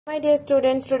My dear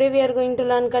students, today we are going to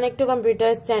learn Connect to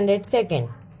Computer Standard 2nd.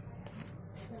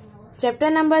 Chapter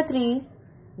number 3,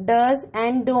 Does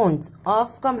and Don'ts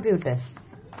of Computer.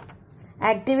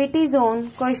 Activity Zone.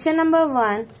 Question number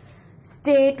 1,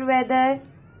 state whether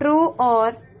true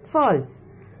or false.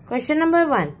 Question number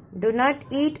 1, do not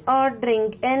eat or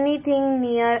drink anything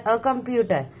near a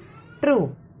computer.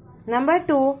 True. Number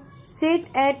 2, sit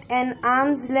at an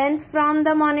arm's length from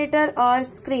the monitor or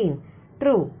screen.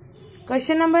 True.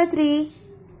 Question number 3.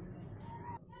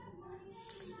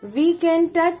 We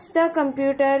can touch the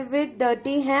computer with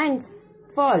dirty hands.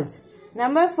 False.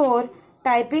 Number 4.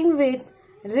 Typing with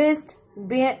wrist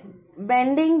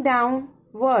bending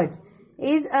downwards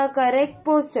is a correct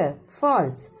posture.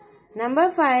 False.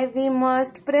 Number 5. We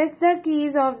must press the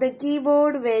keys of the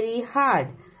keyboard very hard.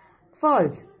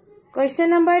 False. Question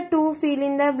number 2. Fill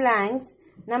in the blanks.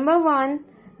 Number 1.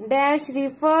 Dash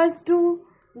refers to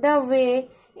the way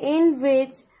in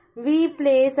which we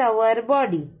place our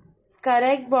body.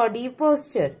 Correct body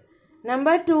posture.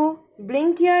 Number 2.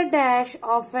 Blink your dash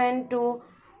often to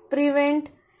prevent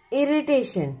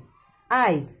irritation.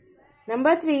 Eyes.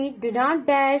 Number 3. Do not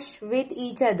dash with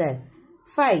each other.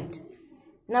 Fight.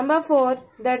 Number 4.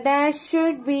 The dash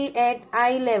should be at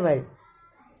eye level.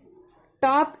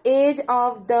 Top edge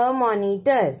of the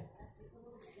monitor.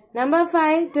 Number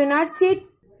 5. Do not sit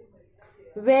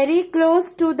very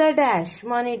close to the dash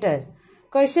monitor.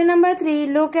 Question number 3.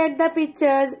 Look at the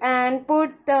pictures and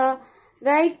put the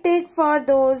right tick for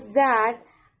those that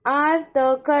are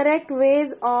the correct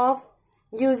ways of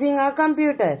using a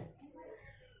computer.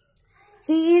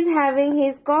 He is having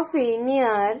his coffee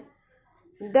near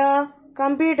the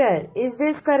computer. Is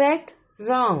this correct?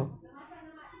 Wrong.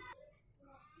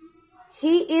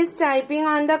 He is typing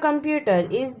on the computer.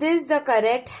 Is this the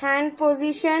correct hand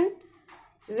position?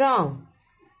 Wrong.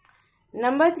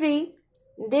 Number 3.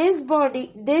 This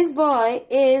boy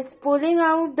is pulling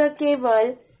out the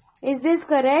cable. Is this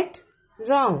correct?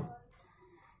 Wrong.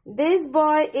 This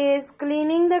boy is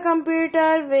cleaning the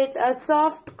computer with a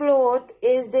soft cloth.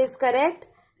 Is this correct?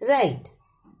 Right.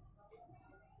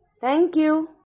 Thank you.